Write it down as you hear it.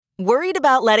Worried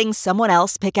about letting someone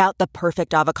else pick out the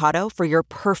perfect avocado for your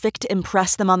perfect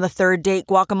impress them on the third date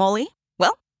guacamole?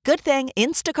 Well, good thing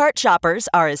Instacart shoppers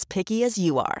are as picky as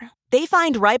you are. They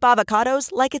find ripe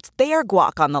avocados like it's their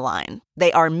guac on the line.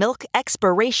 They are milk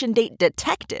expiration date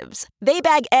detectives. They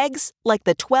bag eggs like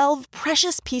the 12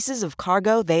 precious pieces of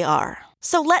cargo they are.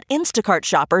 So let Instacart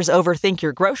shoppers overthink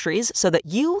your groceries so that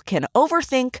you can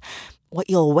overthink what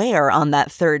you'll wear on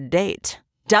that third date.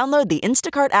 Download the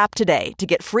Instacart app today to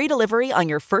get free delivery on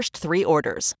your first 3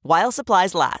 orders, while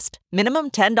supplies last.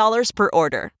 Minimum $10 per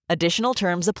order. Additional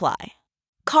terms apply.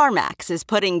 CarMax is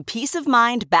putting peace of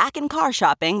mind back in car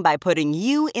shopping by putting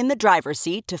you in the driver's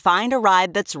seat to find a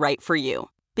ride that's right for you.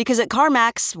 Because at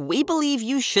CarMax, we believe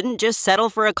you shouldn't just settle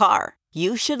for a car.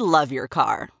 You should love your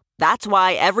car. That's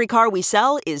why every car we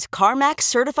sell is CarMax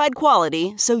certified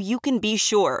quality, so you can be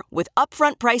sure with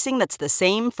upfront pricing that's the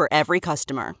same for every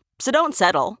customer. So don't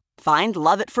settle. Find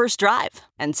love at first drive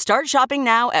and start shopping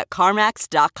now at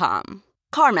CarMax.com.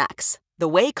 CarMax, the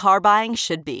way car buying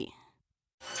should be.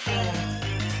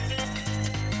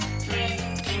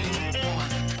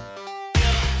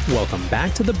 Welcome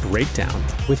back to The Breakdown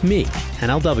with me,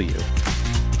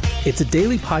 NLW. It's a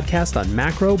daily podcast on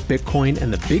macro, Bitcoin,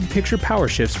 and the big picture power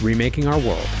shifts remaking our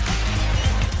world.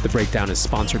 The Breakdown is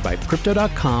sponsored by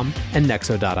Crypto.com and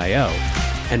Nexo.io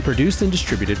and produced and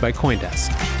distributed by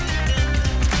CoinDesk.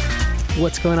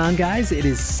 What's going on, guys? It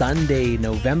is Sunday,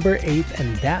 November 8th,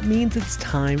 and that means it's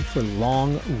time for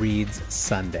Long Reads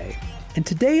Sunday. And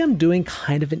today I'm doing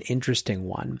kind of an interesting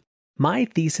one. My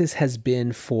thesis has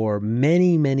been for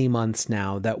many, many months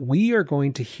now that we are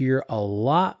going to hear a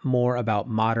lot more about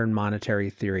modern monetary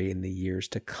theory in the years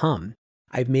to come.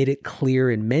 I've made it clear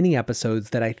in many episodes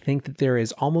that I think that there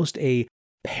is almost a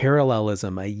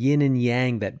parallelism, a yin and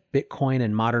yang that Bitcoin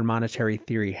and modern monetary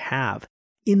theory have,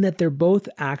 in that they're both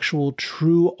actual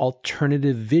true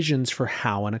alternative visions for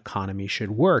how an economy should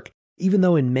work, even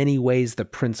though in many ways the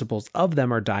principles of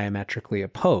them are diametrically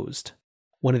opposed.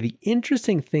 One of the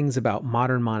interesting things about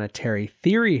modern monetary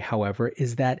theory, however,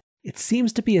 is that it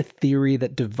seems to be a theory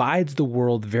that divides the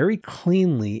world very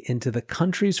cleanly into the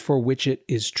countries for which it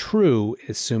is true,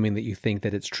 assuming that you think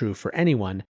that it's true for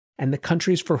anyone, and the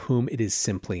countries for whom it is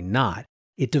simply not.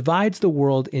 It divides the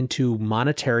world into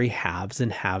monetary haves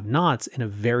and have-nots in a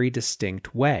very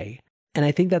distinct way. And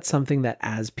I think that's something that,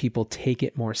 as people take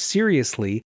it more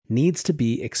seriously, needs to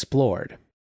be explored.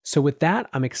 So with that,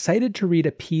 I'm excited to read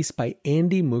a piece by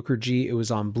Andy Mukherjee. It was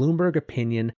on Bloomberg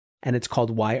Opinion, and it's called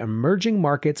Why Emerging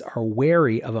Markets Are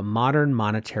Wary of a Modern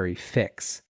Monetary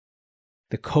Fix.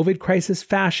 The COVID crisis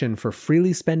fashion for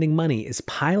freely spending money is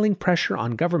piling pressure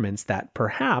on governments that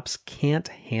perhaps can't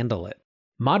handle it.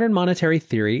 Modern monetary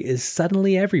theory is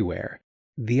suddenly everywhere.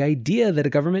 The idea that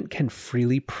a government can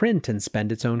freely print and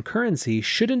spend its own currency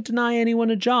shouldn't deny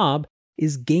anyone a job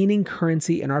is gaining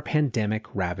currency in our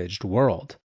pandemic-ravaged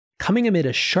world. Coming amid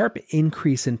a sharp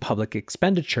increase in public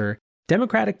expenditure,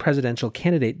 Democratic presidential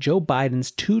candidate Joe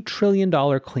Biden's $2 trillion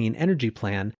clean energy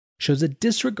plan shows a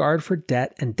disregard for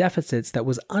debt and deficits that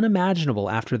was unimaginable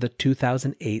after the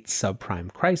 2008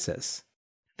 subprime crisis.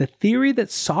 The theory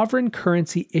that sovereign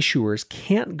currency issuers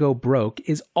can't go broke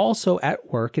is also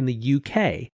at work in the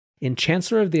UK, in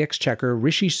Chancellor of the Exchequer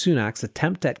Rishi Sunak's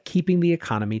attempt at keeping the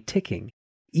economy ticking,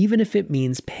 even if it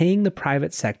means paying the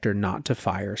private sector not to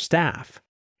fire staff.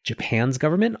 Japan's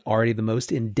government, already the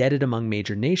most indebted among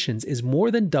major nations, is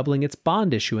more than doubling its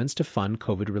bond issuance to fund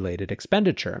COVID-related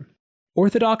expenditure.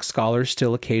 Orthodox scholars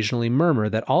still occasionally murmur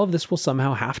that all of this will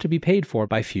somehow have to be paid for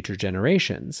by future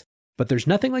generations. But there's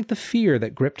nothing like the fear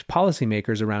that gripped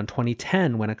policymakers around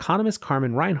 2010 when economists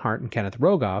Carmen Reinhart and Kenneth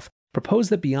Rogoff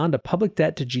proposed that beyond a public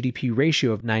debt to GDP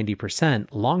ratio of 90%,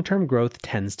 long-term growth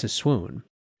tends to swoon.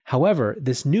 However,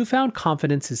 this newfound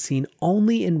confidence is seen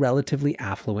only in relatively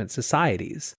affluent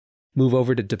societies. Move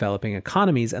over to developing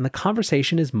economies and the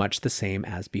conversation is much the same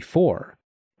as before.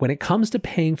 When it comes to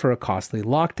paying for a costly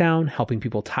lockdown, helping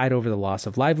people tide over the loss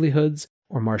of livelihoods,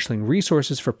 or marshaling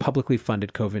resources for publicly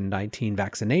funded COVID-19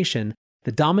 vaccination,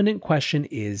 the dominant question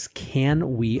is,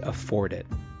 can we afford it?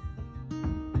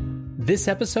 This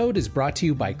episode is brought to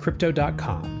you by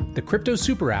Crypto.com, the crypto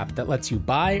super app that lets you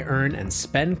buy, earn, and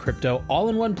spend crypto all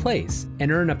in one place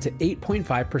and earn up to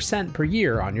 8.5% per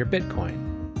year on your Bitcoin.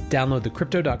 Download the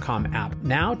Crypto.com app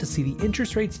now to see the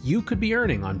interest rates you could be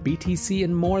earning on BTC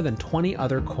and more than 20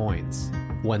 other coins.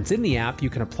 Once in the app, you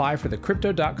can apply for the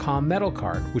Crypto.com Metal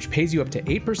Card, which pays you up to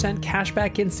 8% cash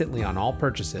back instantly on all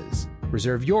purchases.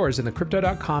 Reserve yours in the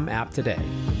Crypto.com app today.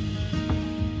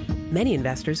 Many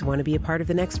investors want to be a part of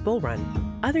the next bull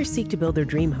run. Others seek to build their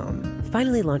dream home,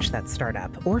 finally launch that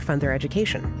startup, or fund their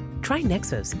education. Try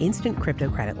Nexo's instant crypto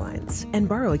credit lines and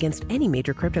borrow against any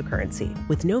major cryptocurrency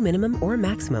with no minimum or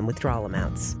maximum withdrawal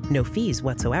amounts, no fees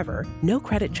whatsoever, no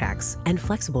credit checks, and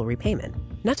flexible repayment.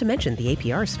 Not to mention the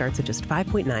APR starts at just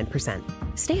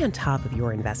 5.9%. Stay on top of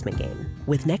your investment game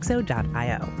with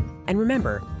Nexo.io. And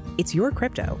remember, it's your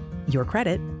crypto, your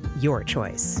credit, your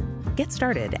choice. Get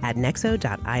started at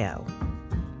Nexo.io.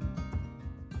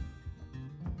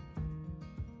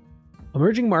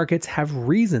 Emerging markets have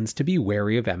reasons to be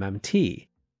wary of MMT.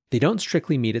 They don't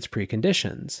strictly meet its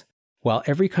preconditions. While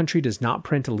every country does not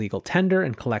print a legal tender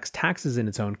and collects taxes in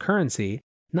its own currency,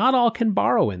 not all can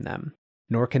borrow in them,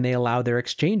 nor can they allow their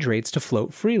exchange rates to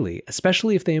float freely,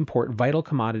 especially if they import vital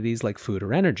commodities like food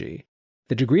or energy.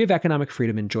 The degree of economic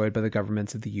freedom enjoyed by the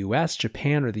governments of the US,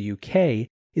 Japan, or the UK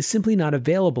is simply not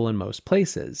available in most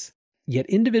places. Yet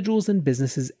individuals and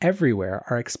businesses everywhere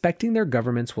are expecting their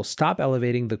governments will stop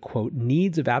elevating the, quote,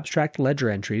 needs of abstract ledger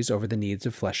entries over the needs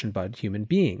of flesh and blood human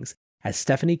beings, as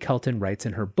Stephanie Kelton writes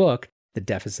in her book, The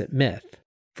Deficit Myth.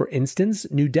 For instance,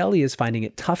 New Delhi is finding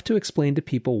it tough to explain to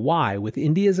people why, with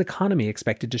India's economy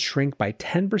expected to shrink by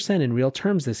 10% in real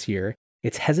terms this year,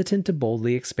 it's hesitant to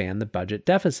boldly expand the budget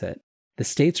deficit. The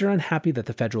states are unhappy that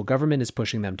the federal government is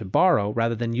pushing them to borrow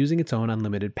rather than using its own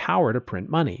unlimited power to print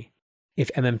money. If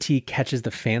MMT catches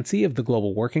the fancy of the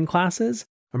global working classes,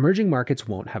 emerging markets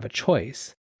won't have a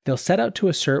choice. They'll set out to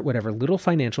assert whatever little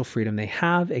financial freedom they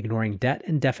have, ignoring debt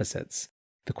and deficits.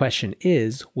 The question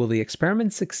is, will the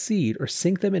experiment succeed or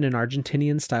sink them in an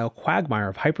Argentinian-style quagmire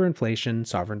of hyperinflation,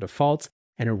 sovereign defaults,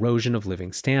 and erosion of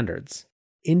living standards?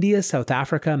 India, South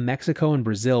Africa, Mexico, and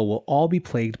Brazil will all be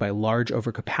plagued by large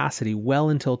overcapacity well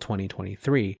until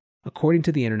 2023, according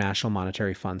to the International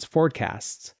Monetary Fund's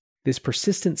forecasts. This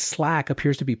persistent slack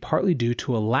appears to be partly due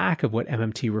to a lack of what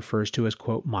MMT refers to as,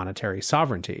 quote, monetary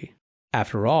sovereignty.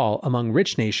 After all, among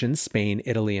rich nations, Spain,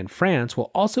 Italy, and France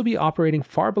will also be operating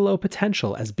far below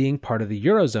potential as being part of the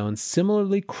Eurozone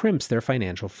similarly crimps their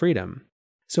financial freedom.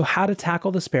 So how to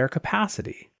tackle the spare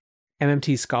capacity?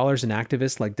 MMT scholars and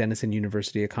activists like Denison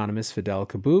University economist Fidel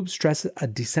Kaboub stress a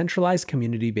decentralized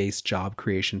community-based job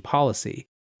creation policy,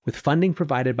 with funding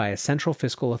provided by a central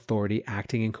fiscal authority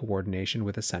acting in coordination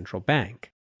with a central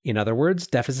bank. In other words,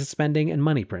 deficit spending and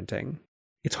money printing.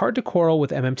 It's hard to quarrel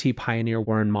with MMT pioneer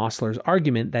Warren Mosler's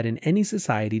argument that in any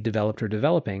society developed or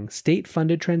developing,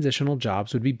 state-funded transitional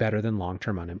jobs would be better than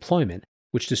long-term unemployment,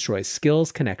 which destroys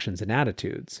skills, connections, and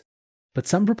attitudes. But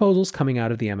some proposals coming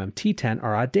out of the MMT tent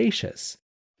are audacious.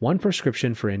 One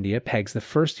prescription for India pegs the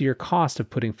first-year cost of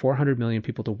putting 400 million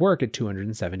people to work at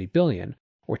 $270 billion,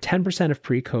 or 10% of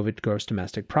pre-COVID gross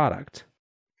domestic product.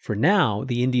 For now,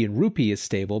 the Indian rupee is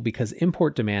stable because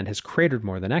import demand has cratered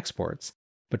more than exports,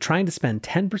 but trying to spend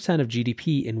 10% of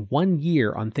GDP in 1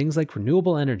 year on things like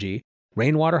renewable energy,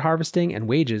 rainwater harvesting, and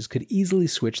wages could easily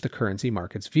switch the currency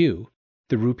market's view.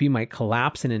 The rupee might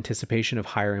collapse in anticipation of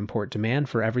higher import demand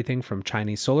for everything from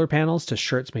Chinese solar panels to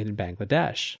shirts made in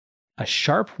Bangladesh. A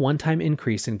sharp one-time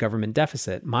increase in government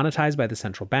deficit, monetized by the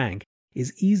central bank,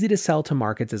 is easy to sell to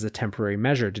markets as a temporary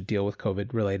measure to deal with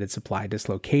COVID-related supply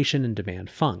dislocation and demand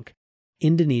funk.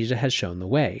 Indonesia has shown the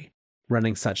way.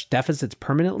 Running such deficits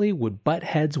permanently would butt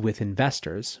heads with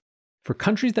investors. For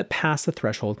countries that pass the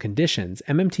threshold conditions,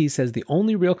 MMT says the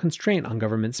only real constraint on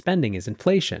government spending is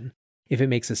inflation. If it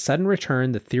makes a sudden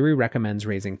return, the theory recommends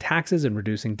raising taxes and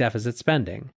reducing deficit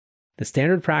spending. The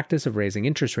standard practice of raising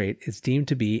interest rate is deemed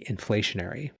to be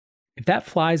inflationary. If that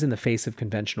flies in the face of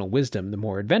conventional wisdom, the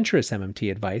more adventurous MMT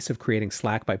advice of creating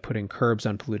slack by putting curbs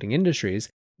on polluting industries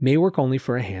may work only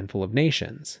for a handful of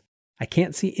nations. I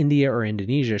can't see India or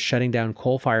Indonesia shutting down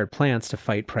coal-fired plants to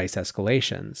fight price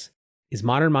escalations. Is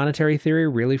modern monetary theory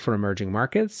really for emerging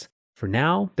markets? For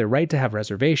now, they're right to have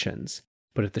reservations.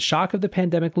 But if the shock of the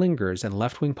pandemic lingers and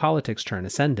left-wing politics turn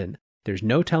ascendant, there's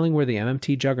no telling where the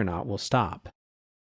MMT juggernaut will stop.